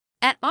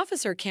At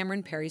Officer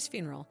Cameron Perry's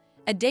funeral,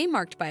 a day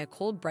marked by a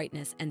cold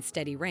brightness and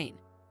steady rain,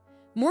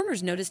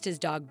 mourners noticed his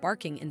dog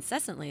barking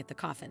incessantly at the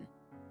coffin.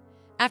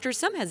 After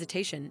some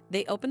hesitation,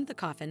 they opened the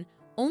coffin,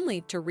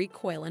 only to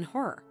recoil in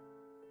horror.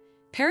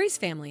 Perry's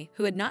family,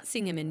 who had not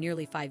seen him in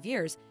nearly 5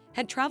 years,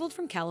 had traveled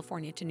from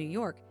California to New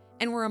York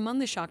and were among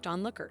the shocked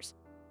onlookers.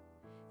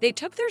 They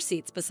took their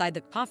seats beside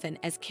the coffin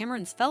as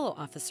Cameron's fellow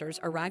officers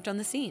arrived on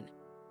the scene.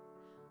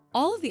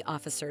 All of the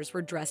officers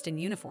were dressed in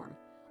uniform,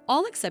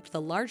 all except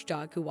the large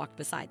dog who walked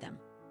beside them.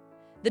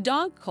 The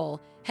dog,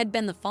 Cole, had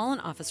been the fallen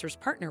officer's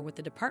partner with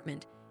the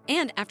department,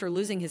 and after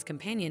losing his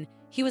companion,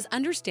 he was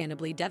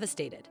understandably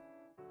devastated.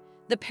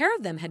 The pair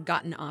of them had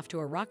gotten off to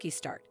a rocky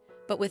start,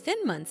 but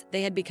within months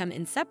they had become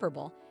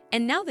inseparable,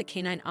 and now the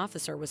canine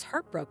officer was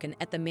heartbroken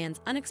at the man's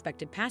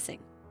unexpected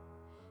passing.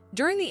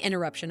 During the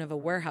interruption of a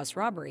warehouse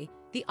robbery,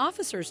 the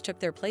officers took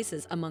their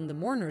places among the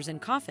mourners in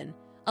Coffin,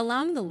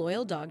 allowing the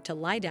loyal dog to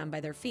lie down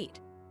by their feet.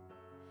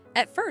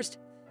 At first,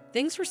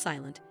 things were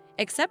silent,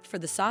 except for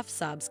the soft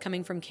sobs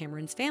coming from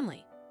Cameron's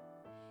family.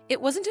 It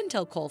wasn't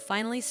until Cole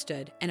finally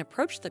stood and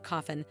approached the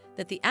coffin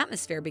that the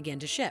atmosphere began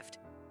to shift.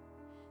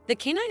 The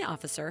canine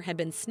officer had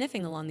been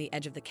sniffing along the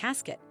edge of the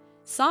casket,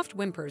 soft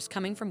whimpers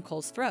coming from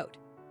Cole's throat.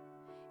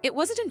 It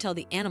wasn't until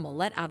the animal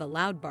let out a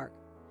loud bark,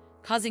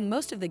 causing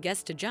most of the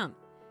guests to jump,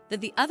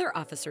 that the other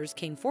officers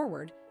came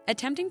forward,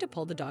 attempting to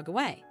pull the dog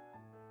away.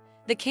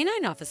 The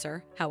canine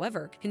officer,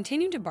 however,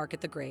 continued to bark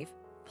at the grave,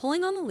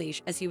 pulling on the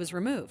leash as he was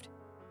removed.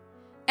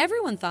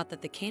 Everyone thought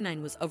that the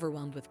canine was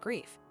overwhelmed with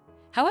grief.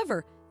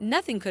 However,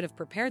 nothing could have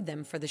prepared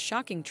them for the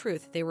shocking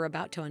truth they were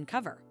about to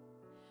uncover.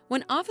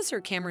 When Officer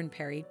Cameron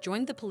Perry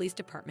joined the police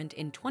department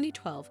in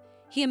 2012,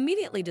 he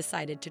immediately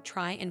decided to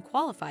try and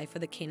qualify for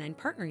the Canine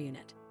Partner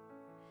Unit.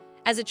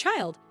 As a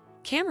child,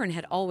 Cameron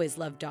had always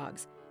loved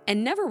dogs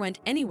and never went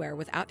anywhere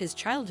without his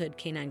childhood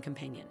canine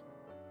companion.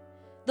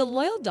 The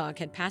loyal dog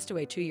had passed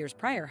away 2 years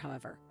prior,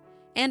 however,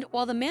 and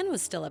while the man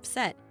was still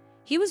upset,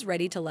 he was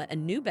ready to let a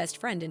new best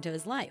friend into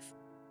his life.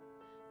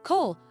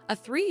 Cole, a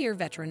 3-year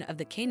veteran of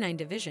the Canine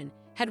Division,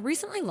 had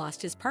recently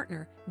lost his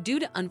partner due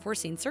to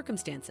unforeseen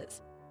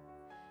circumstances.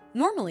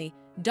 Normally,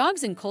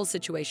 dogs in Cole's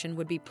situation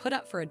would be put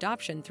up for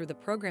adoption through the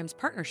program's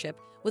partnership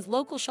with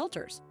local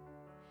shelters.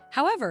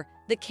 However,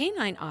 the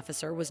canine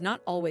officer was not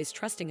always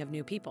trusting of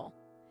new people.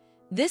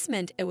 This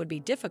meant it would be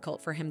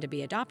difficult for him to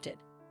be adopted.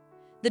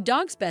 The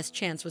dog's best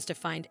chance was to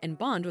find and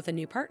bond with a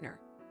new partner.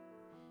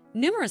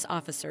 Numerous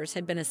officers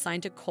had been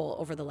assigned to Cole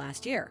over the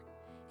last year,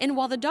 and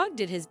while the dog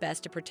did his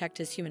best to protect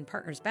his human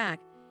partner's back,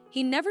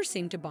 he never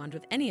seemed to bond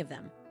with any of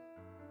them.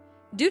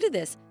 Due to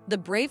this, the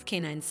brave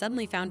canine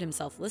suddenly found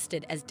himself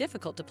listed as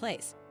difficult to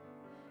place.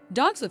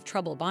 Dogs with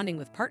trouble bonding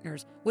with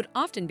partners would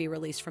often be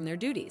released from their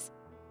duties.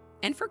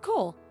 And for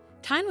Cole,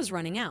 time was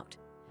running out.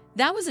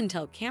 That was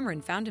until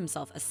Cameron found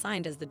himself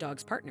assigned as the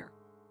dog's partner.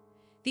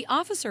 The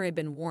officer had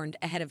been warned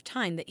ahead of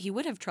time that he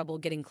would have trouble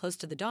getting close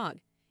to the dog,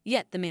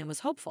 yet the man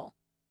was hopeful.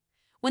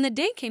 When the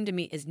day came to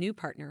meet his new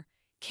partner,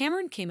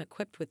 Cameron came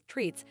equipped with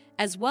treats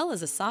as well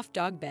as a soft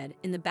dog bed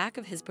in the back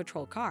of his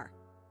patrol car.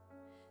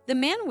 The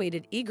man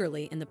waited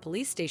eagerly in the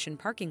police station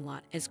parking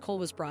lot as Cole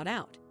was brought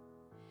out.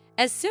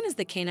 As soon as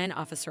the canine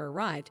officer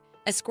arrived,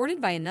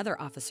 escorted by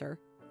another officer,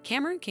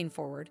 Cameron came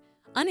forward,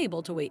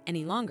 unable to wait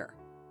any longer.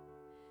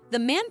 The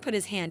man put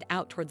his hand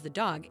out towards the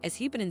dog as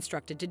he'd been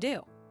instructed to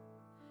do.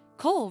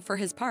 Cole, for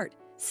his part,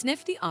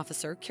 sniffed the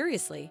officer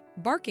curiously,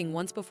 barking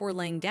once before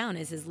laying down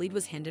as his lead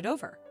was handed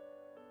over.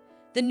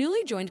 The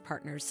newly joined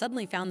partners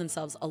suddenly found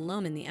themselves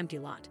alone in the empty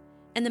lot,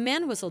 and the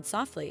man whistled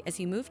softly as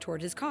he moved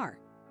toward his car.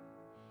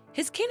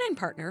 His canine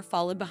partner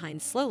followed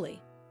behind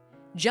slowly,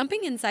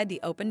 jumping inside the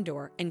open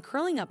door and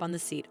curling up on the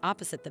seat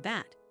opposite the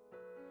bat.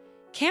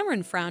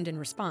 Cameron frowned in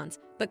response,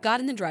 but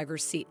got in the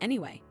driver's seat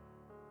anyway.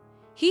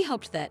 He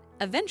hoped that,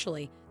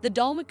 eventually, the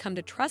dog would come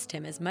to trust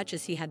him as much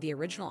as he had the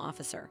original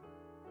officer.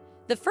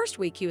 The first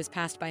week he was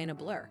passed by in a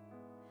blur.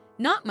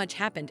 Not much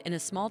happened in a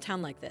small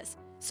town like this,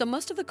 so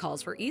most of the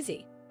calls were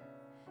easy.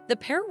 The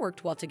pair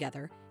worked well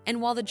together,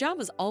 and while the job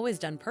was always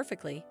done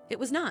perfectly, it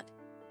was not.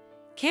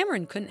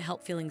 Cameron couldn't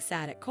help feeling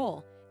sad at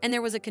Cole, and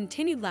there was a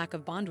continued lack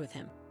of bond with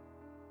him.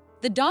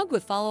 The dog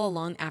would follow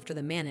along after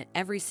the man at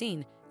every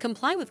scene,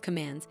 comply with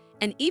commands,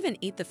 and even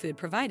eat the food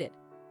provided.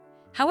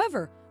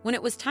 However, when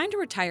it was time to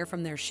retire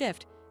from their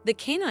shift, the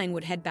canine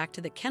would head back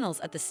to the kennels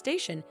at the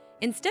station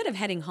instead of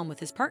heading home with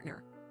his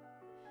partner.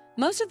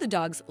 Most of the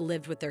dogs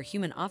lived with their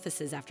human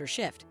offices after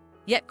shift,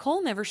 yet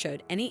Cole never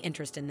showed any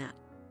interest in that.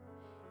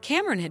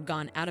 Cameron had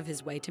gone out of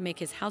his way to make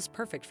his house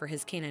perfect for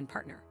his canine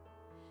partner.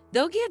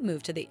 Though he had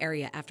moved to the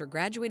area after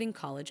graduating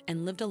college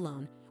and lived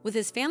alone, with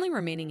his family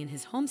remaining in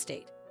his home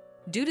state.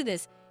 Due to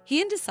this, he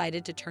had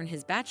decided to turn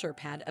his bachelor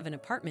pad of an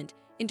apartment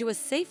into a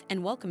safe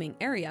and welcoming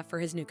area for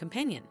his new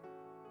companion.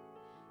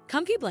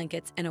 Comfy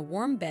blankets and a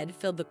warm bed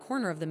filled the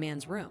corner of the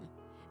man's room,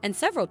 and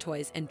several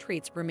toys and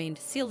treats remained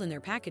sealed in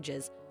their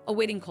packages,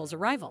 awaiting Cole's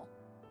arrival.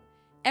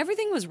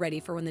 Everything was ready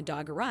for when the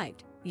dog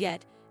arrived,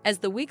 yet, as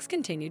the weeks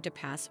continued to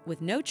pass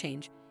with no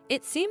change,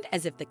 it seemed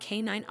as if the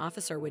canine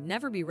officer would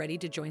never be ready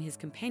to join his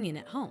companion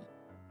at home.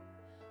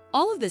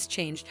 All of this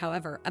changed,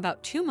 however,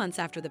 about 2 months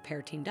after the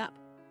pair teamed up.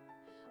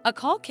 A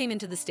call came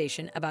into the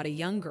station about a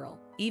young girl,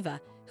 Eva,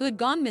 who had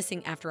gone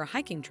missing after a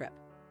hiking trip.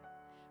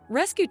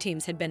 Rescue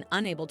teams had been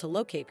unable to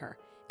locate her,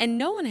 and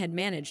no one had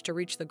managed to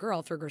reach the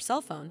girl through her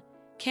cell phone.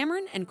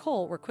 Cameron and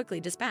Cole were quickly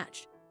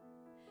dispatched.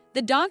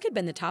 The dog had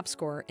been the top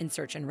scorer in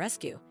search and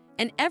rescue,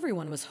 and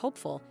everyone was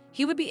hopeful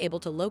he would be able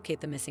to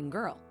locate the missing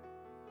girl.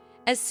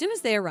 As soon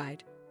as they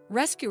arrived,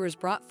 rescuers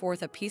brought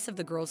forth a piece of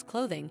the girl's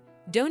clothing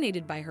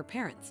donated by her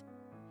parents.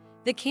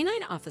 The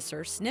canine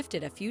officer sniffed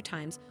it a few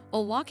times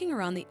while walking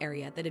around the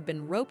area that had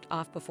been roped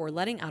off before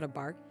letting out a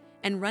bark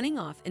and running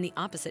off in the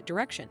opposite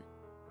direction.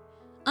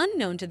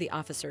 Unknown to the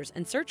officers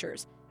and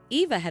searchers,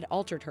 Eva had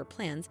altered her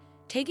plans,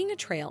 taking a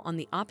trail on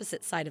the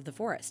opposite side of the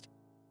forest.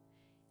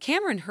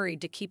 Cameron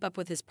hurried to keep up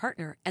with his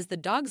partner as the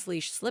dog's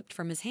leash slipped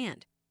from his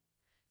hand.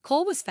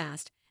 Cole was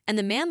fast, and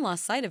the man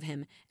lost sight of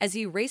him as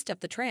he raced up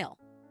the trail.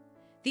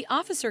 The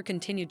officer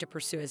continued to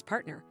pursue his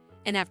partner,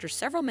 and after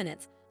several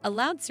minutes, a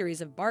loud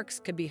series of barks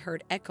could be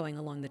heard echoing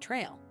along the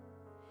trail.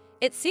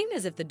 It seemed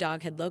as if the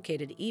dog had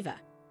located Eva.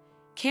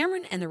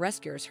 Cameron and the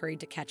rescuers hurried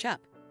to catch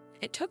up.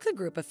 It took the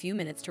group a few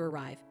minutes to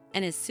arrive,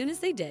 and as soon as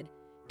they did,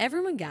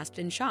 everyone gasped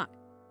in shock.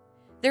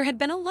 There had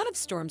been a lot of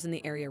storms in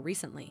the area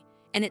recently,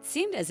 and it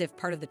seemed as if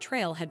part of the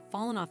trail had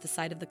fallen off the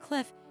side of the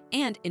cliff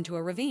and into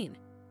a ravine.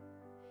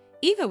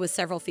 Eva was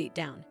several feet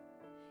down.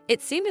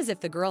 It seemed as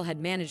if the girl had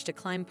managed to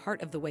climb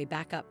part of the way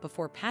back up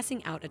before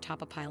passing out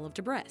atop a pile of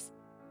debris.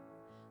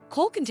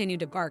 Cole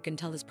continued to bark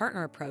until his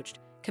partner approached,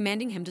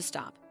 commanding him to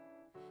stop.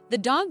 The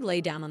dog lay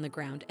down on the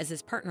ground as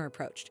his partner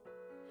approached.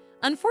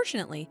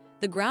 Unfortunately,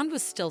 the ground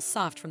was still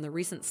soft from the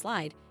recent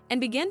slide and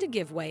began to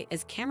give way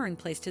as Cameron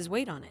placed his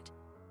weight on it.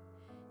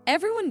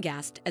 Everyone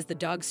gasped as the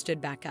dog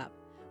stood back up,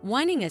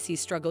 whining as he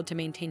struggled to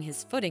maintain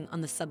his footing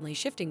on the suddenly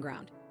shifting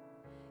ground.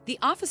 The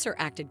officer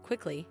acted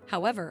quickly,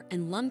 however,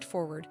 and lunged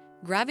forward,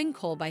 grabbing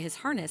Cole by his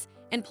harness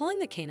and pulling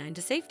the canine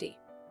to safety.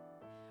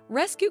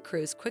 Rescue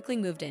crews quickly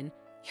moved in,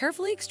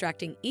 carefully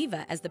extracting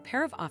Eva as the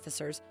pair of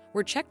officers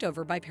were checked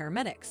over by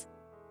paramedics.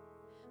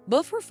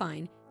 Both were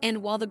fine,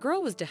 and while the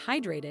girl was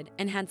dehydrated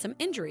and had some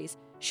injuries,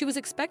 she was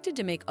expected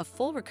to make a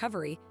full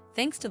recovery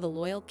thanks to the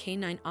loyal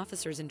canine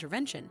officer's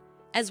intervention,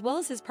 as well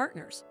as his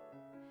partners.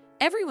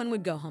 Everyone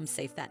would go home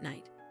safe that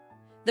night.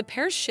 The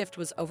pair's shift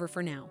was over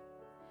for now,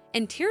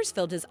 and tears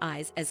filled his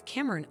eyes as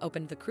Cameron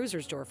opened the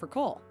cruiser's door for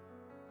Cole.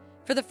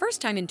 For the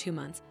first time in 2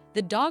 months,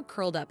 the dog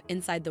curled up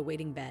inside the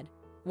waiting bed,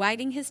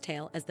 wagging his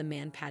tail as the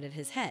man patted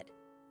his head.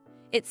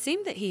 It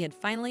seemed that he had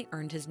finally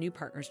earned his new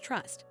partner's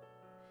trust.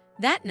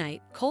 That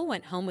night, Cole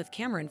went home with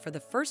Cameron for the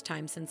first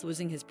time since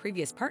losing his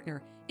previous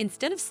partner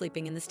instead of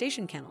sleeping in the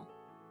station kennel.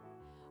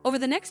 Over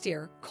the next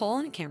year, Cole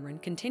and Cameron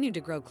continued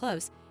to grow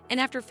close, and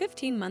after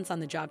 15 months on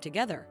the job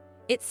together,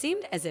 it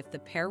seemed as if the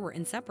pair were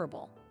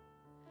inseparable.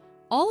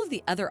 All of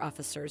the other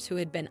officers who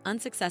had been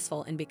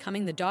unsuccessful in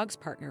becoming the dog's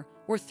partner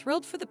were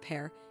thrilled for the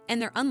pair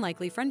and their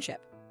unlikely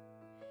friendship.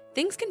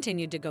 Things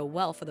continued to go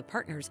well for the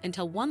partners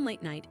until one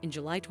late night in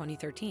July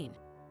 2013.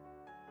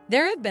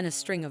 There had been a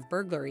string of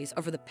burglaries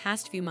over the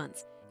past few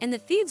months, and the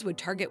thieves would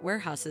target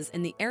warehouses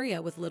in the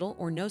area with little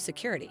or no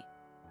security.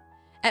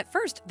 At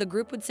first, the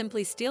group would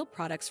simply steal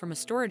products from a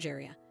storage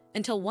area,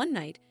 until one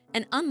night,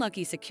 an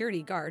unlucky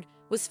security guard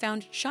was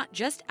found shot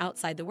just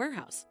outside the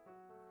warehouse.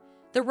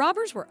 The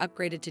robbers were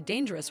upgraded to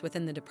dangerous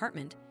within the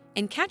department,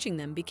 and catching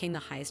them became the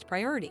highest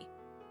priority.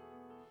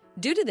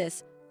 Due to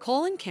this,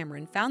 Cole and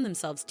Cameron found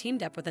themselves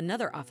teamed up with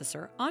another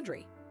officer,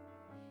 Audrey.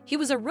 He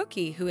was a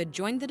rookie who had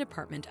joined the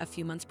department a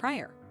few months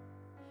prior.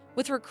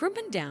 With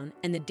recruitment down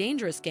and the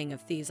dangerous gang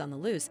of thieves on the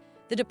loose,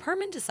 the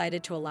department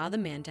decided to allow the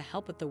man to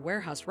help with the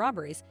warehouse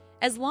robberies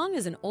as long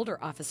as an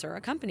older officer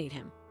accompanied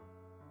him.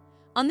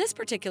 On this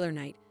particular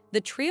night,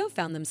 the trio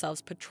found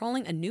themselves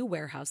patrolling a new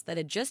warehouse that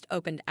had just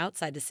opened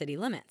outside the city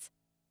limits.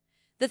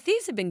 The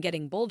thieves had been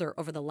getting bolder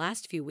over the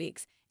last few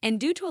weeks, and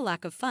due to a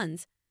lack of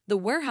funds, the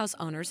warehouse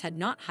owners had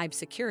not hired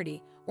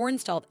security or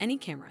installed any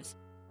cameras.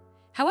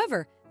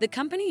 However, the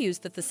company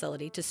used the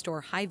facility to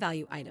store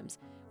high-value items,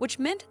 which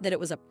meant that it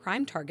was a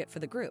prime target for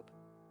the group.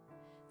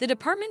 The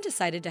department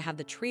decided to have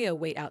the trio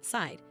wait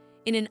outside,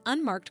 in an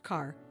unmarked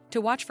car,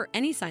 to watch for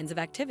any signs of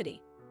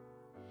activity.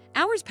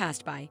 Hours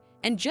passed by,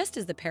 and just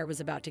as the pair was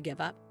about to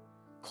give up,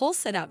 Cole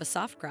set out a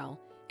soft growl,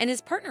 and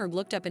his partner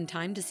looked up in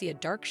time to see a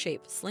dark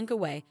shape slink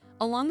away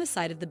along the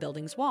side of the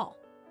building's wall.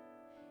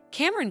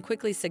 Cameron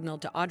quickly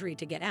signaled to Audrey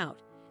to get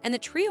out, and the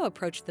trio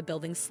approached the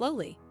building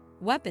slowly,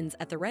 weapons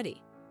at the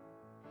ready.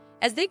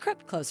 As they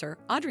crept closer,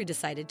 Audrey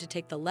decided to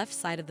take the left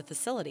side of the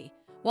facility,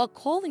 while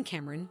Cole and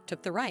Cameron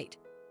took the right.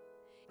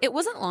 It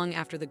wasn't long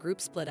after the group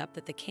split up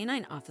that the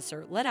canine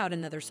officer let out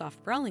another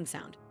soft growling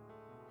sound.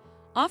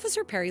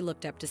 Officer Perry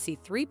looked up to see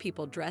 3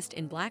 people dressed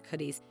in black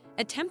hoodies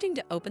attempting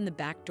to open the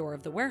back door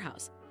of the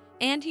warehouse,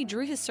 and he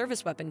drew his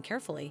service weapon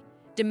carefully,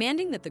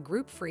 demanding that the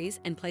group freeze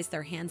and place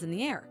their hands in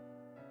the air.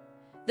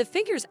 The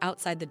figures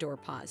outside the door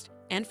paused,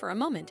 and for a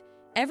moment,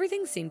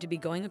 everything seemed to be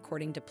going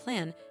according to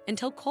plan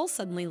until Cole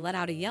suddenly let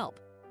out a yelp,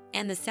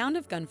 and the sound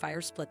of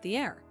gunfire split the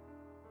air.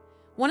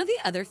 One of the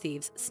other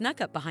thieves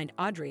snuck up behind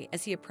Audrey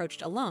as he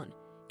approached alone,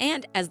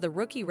 and as the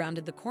rookie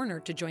rounded the corner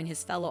to join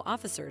his fellow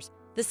officers,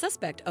 the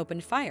suspect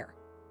opened fire.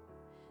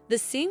 The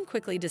scene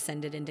quickly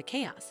descended into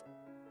chaos.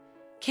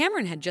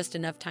 Cameron had just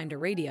enough time to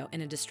radio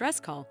in a distress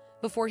call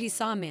before he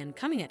saw a man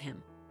coming at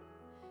him.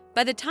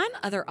 By the time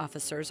other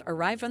officers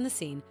arrived on the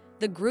scene,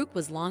 the group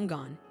was long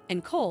gone,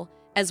 and Cole,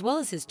 as well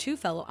as his two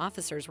fellow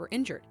officers, were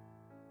injured.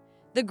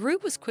 The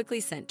group was quickly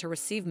sent to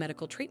receive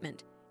medical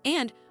treatment,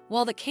 and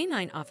while the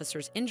canine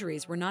officer's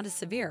injuries were not as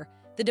severe,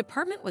 the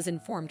department was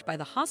informed by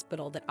the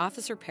hospital that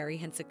Officer Perry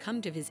had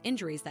succumbed to his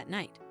injuries that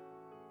night.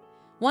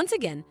 Once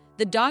again,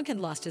 the dog had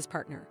lost his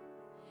partner,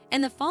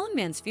 and the fallen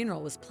man's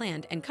funeral was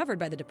planned and covered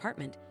by the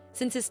department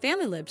since his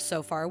family lived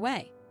so far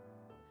away.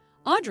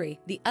 Audrey,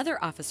 the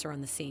other officer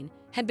on the scene,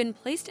 had been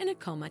placed in a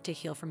coma to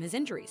heal from his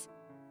injuries.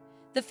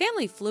 The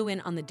family flew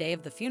in on the day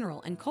of the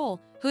funeral, and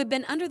Cole, who had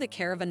been under the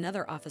care of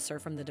another officer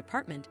from the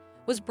department,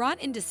 was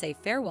brought in to say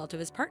farewell to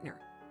his partner.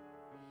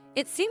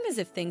 It seemed as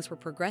if things were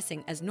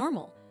progressing as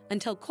normal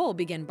until Cole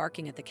began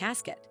barking at the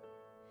casket.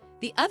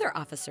 The other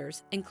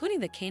officers, including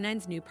the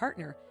canine's new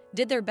partner,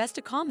 did their best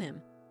to calm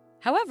him.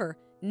 However,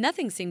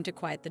 nothing seemed to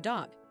quiet the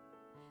dog.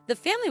 The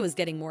family was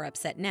getting more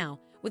upset now,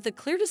 with the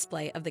clear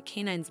display of the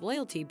canine's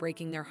loyalty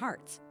breaking their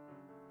hearts.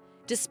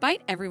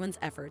 Despite everyone's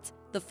efforts,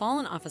 the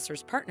fallen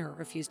officer's partner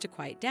refused to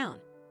quiet down,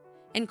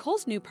 and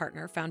Cole's new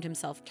partner found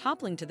himself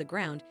toppling to the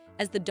ground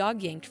as the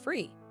dog yanked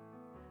free,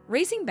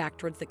 racing back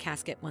towards the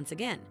casket once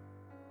again.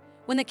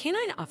 When the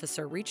canine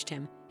officer reached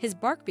him, his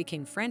bark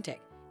became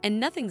frantic, and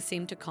nothing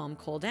seemed to calm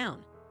Cole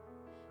down.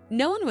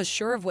 No one was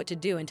sure of what to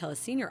do until a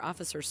senior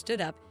officer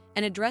stood up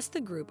and addressed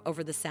the group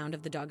over the sound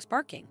of the dog's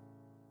barking.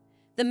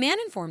 The man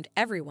informed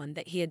everyone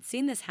that he had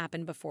seen this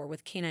happen before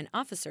with canine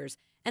officers,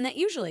 and that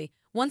usually,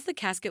 once the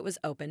casket was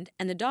opened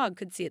and the dog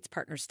could see its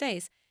partner's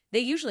face, they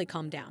usually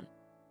calmed down.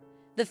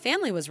 The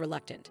family was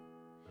reluctant.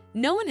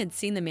 No one had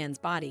seen the man's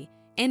body,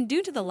 and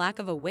due to the lack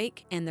of a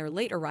wake and their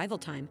late arrival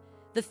time,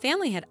 the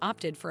family had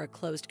opted for a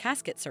closed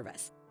casket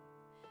service.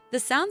 The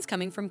sounds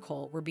coming from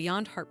Cole were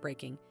beyond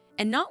heartbreaking,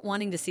 and not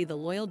wanting to see the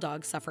loyal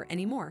dog suffer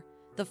anymore,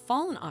 the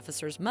fallen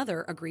officer's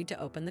mother agreed to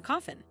open the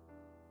coffin.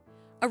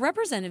 A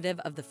representative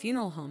of the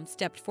funeral home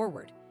stepped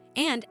forward,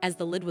 and as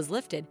the lid was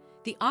lifted,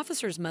 the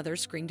officer's mother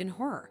screamed in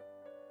horror.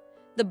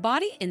 The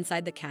body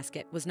inside the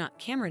casket was not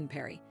Cameron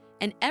Perry,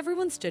 and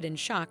everyone stood in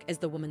shock as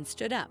the woman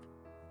stood up,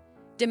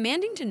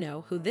 demanding to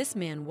know who this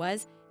man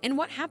was and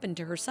what happened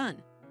to her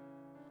son.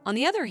 On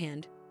the other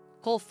hand,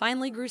 Cole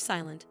finally grew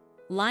silent,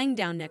 lying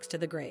down next to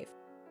the grave.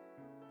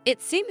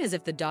 It seemed as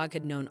if the dog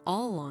had known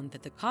all along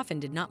that the coffin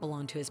did not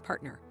belong to his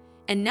partner,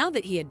 and now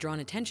that he had drawn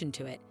attention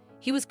to it,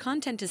 he was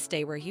content to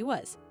stay where he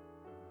was.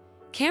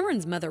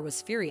 Cameron's mother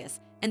was furious,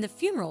 and the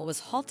funeral was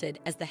halted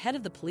as the head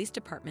of the police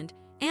department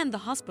and the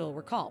hospital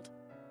were called.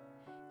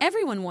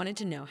 Everyone wanted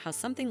to know how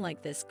something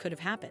like this could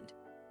have happened.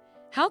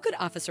 How could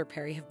Officer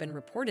Perry have been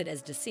reported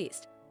as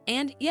deceased,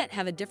 and yet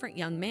have a different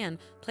young man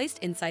placed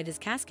inside his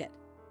casket?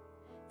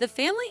 The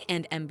family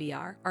and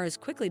MBR are as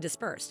quickly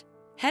dispersed,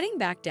 heading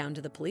back down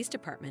to the police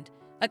department,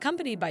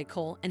 accompanied by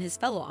Cole and his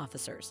fellow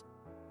officers.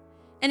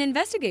 An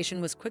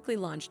investigation was quickly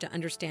launched to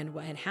understand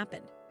what had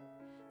happened.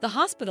 The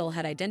hospital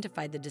had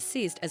identified the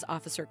deceased as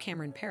Officer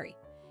Cameron Perry,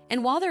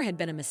 and while there had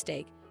been a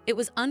mistake, it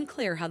was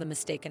unclear how the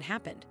mistake had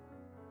happened.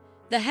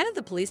 The head of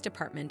the police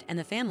department and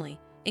the family,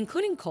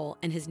 including Cole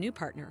and his new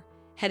partner,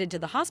 headed to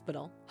the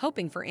hospital,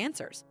 hoping for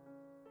answers.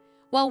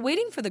 While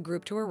waiting for the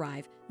group to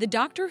arrive, the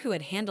doctor who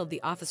had handled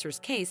the officer's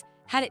case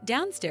had it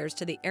downstairs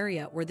to the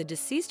area where the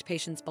deceased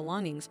patient's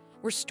belongings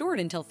were stored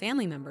until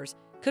family members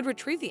could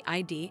retrieve the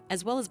ID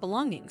as well as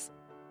belongings.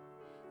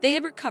 They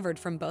had recovered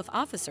from both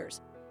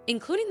officers,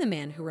 including the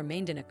man who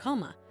remained in a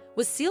coma,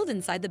 was sealed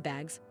inside the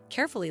bags,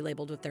 carefully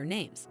labeled with their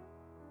names.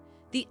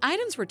 The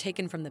items were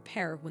taken from the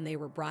pair when they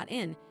were brought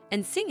in,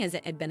 and seeing as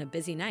it had been a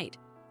busy night,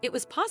 it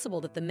was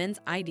possible that the men's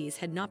IDs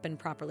had not been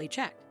properly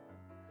checked.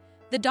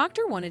 The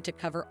doctor wanted to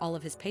cover all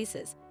of his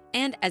bases,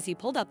 and as he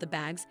pulled out the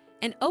bags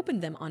and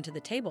opened them onto the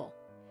table,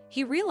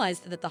 he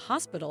realized that the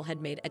hospital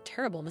had made a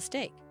terrible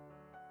mistake.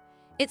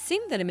 It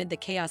seemed that amid the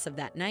chaos of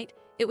that night,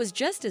 it was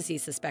just as he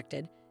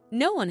suspected.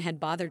 No one had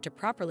bothered to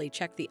properly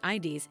check the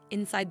IDs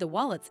inside the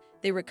wallets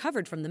they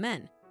recovered from the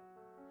men.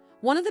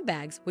 One of the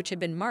bags, which had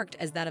been marked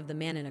as that of the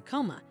man in a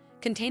coma,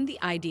 contained the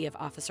ID of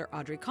Officer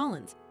Audrey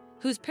Collins,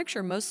 whose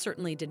picture most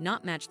certainly did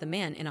not match the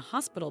man in a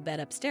hospital bed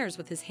upstairs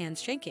with his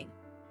hands shaking.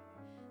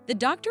 The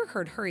doctor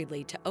hurried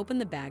hurriedly to open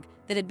the bag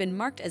that had been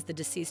marked as the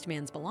deceased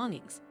man's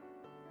belongings.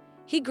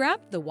 He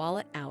grabbed the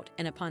wallet out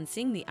and, upon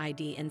seeing the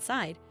ID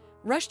inside,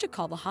 rushed to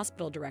call the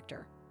hospital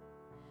director.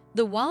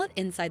 The wallet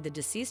inside the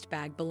deceased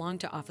bag belonged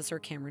to Officer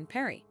Cameron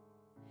Perry.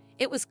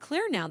 It was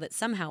clear now that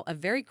somehow a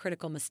very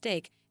critical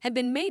mistake had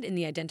been made in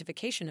the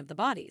identification of the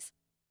bodies.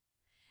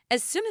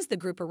 As soon as the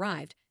group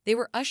arrived, they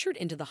were ushered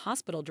into the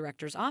hospital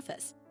director's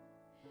office.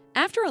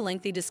 After a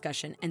lengthy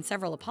discussion and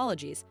several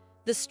apologies,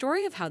 the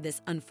story of how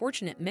this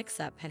unfortunate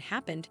mix-up had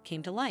happened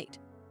came to light.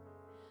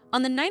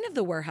 On the night of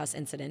the warehouse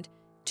incident,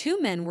 2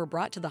 men were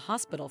brought to the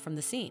hospital from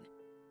the scene.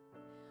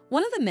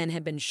 One of the men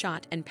had been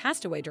shot and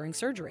passed away during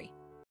surgery.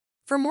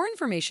 For more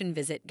information,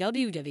 visit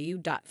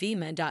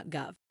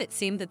www.vma.gov. It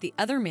seemed that the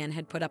other man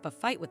had put up a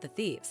fight with the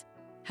thieves.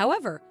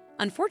 However,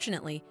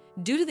 unfortunately,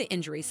 due to the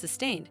injuries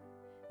sustained,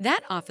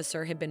 that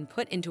officer had been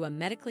put into a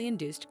medically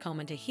induced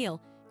coma to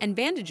heal, and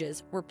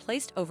bandages were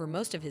placed over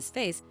most of his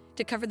face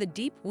to cover the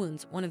deep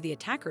wounds one of the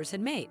attackers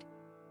had made.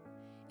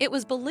 It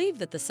was believed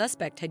that the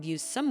suspect had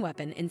used some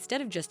weapon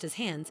instead of just his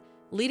hands,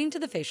 leading to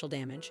the facial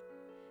damage.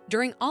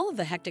 During all of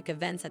the hectic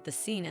events at the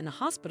scene and the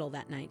hospital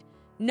that night,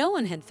 no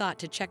one had thought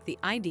to check the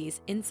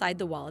IDs inside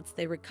the wallets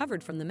they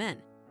recovered from the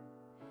men.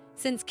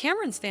 Since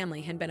Cameron's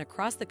family had been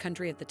across the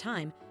country at the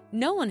time,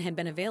 no one had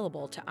been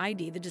available to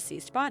ID the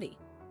deceased body.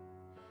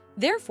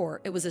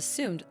 Therefore, it was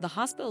assumed the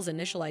hospital's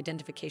initial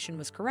identification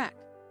was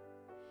correct.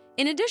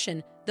 In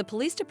addition, the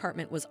police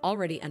department was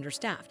already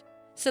understaffed,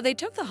 so they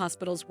took the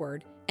hospital's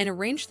word and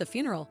arranged the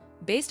funeral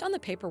based on the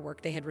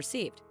paperwork they had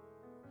received.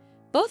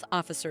 Both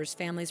officers'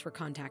 families were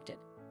contacted.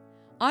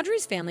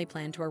 Audrey's family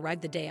planned to arrive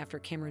the day after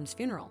Cameron's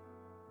funeral.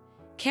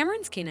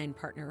 Cameron's canine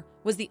partner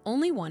was the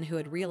only one who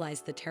had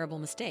realized the terrible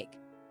mistake.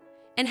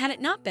 And had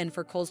it not been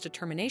for Cole's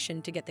determination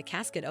to get the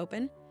casket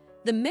open,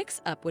 the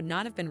mix-up would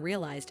not have been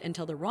realized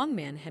until the wrong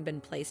man had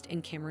been placed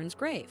in Cameron's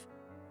grave.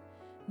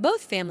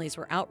 Both families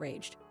were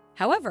outraged.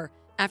 However,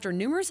 after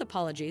numerous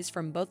apologies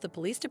from both the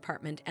police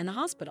department and the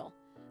hospital,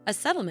 a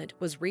settlement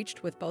was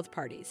reached with both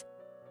parties.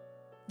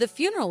 The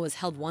funeral was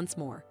held once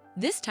more,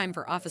 this time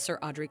for Officer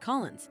Audrey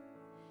Collins.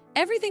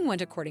 Everything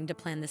went according to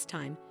plan this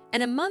time,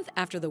 and a month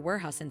after the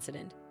warehouse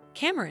incident,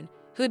 Cameron,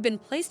 who had been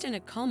placed in a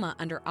coma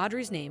under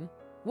Audrey's name,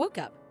 woke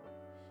up.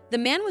 The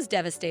man was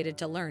devastated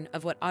to learn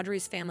of what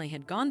Audrey's family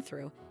had gone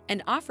through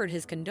and offered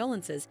his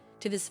condolences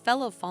to his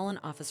fellow fallen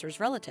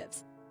officers'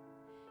 relatives.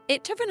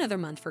 It took another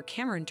month for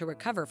Cameron to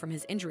recover from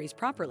his injuries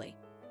properly.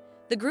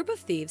 The group of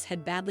thieves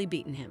had badly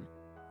beaten him.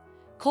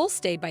 Cole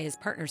stayed by his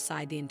partner's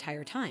side the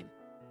entire time.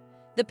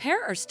 The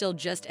pair are still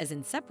just as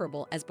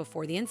inseparable as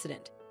before the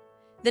incident.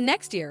 The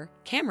next year,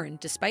 Cameron,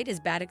 despite his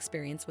bad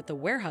experience with the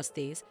warehouse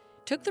thieves,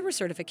 took the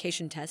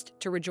recertification test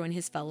to rejoin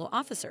his fellow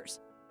officers.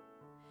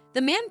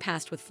 The man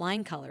passed with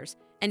flying colors,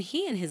 and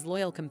he and his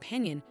loyal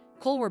companion,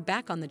 Cole, were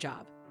back on the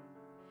job.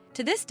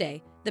 To this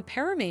day, the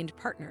pair remained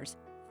partners,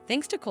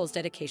 thanks to Cole's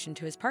dedication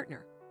to his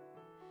partner.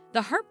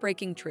 The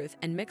heartbreaking truth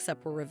and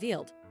mix-up were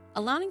revealed,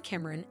 allowing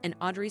Cameron and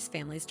Audrey's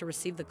families to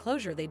receive the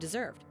closure they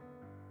deserved.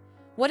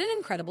 What an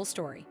incredible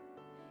story!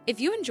 If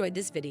you enjoyed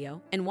this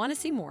video and want to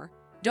see more,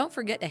 don't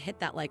forget to hit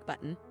that like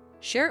button,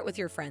 share it with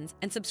your friends,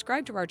 and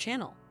subscribe to our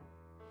channel.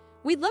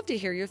 We'd love to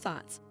hear your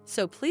thoughts,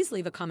 so please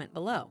leave a comment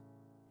below.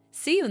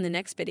 See you in the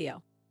next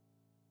video.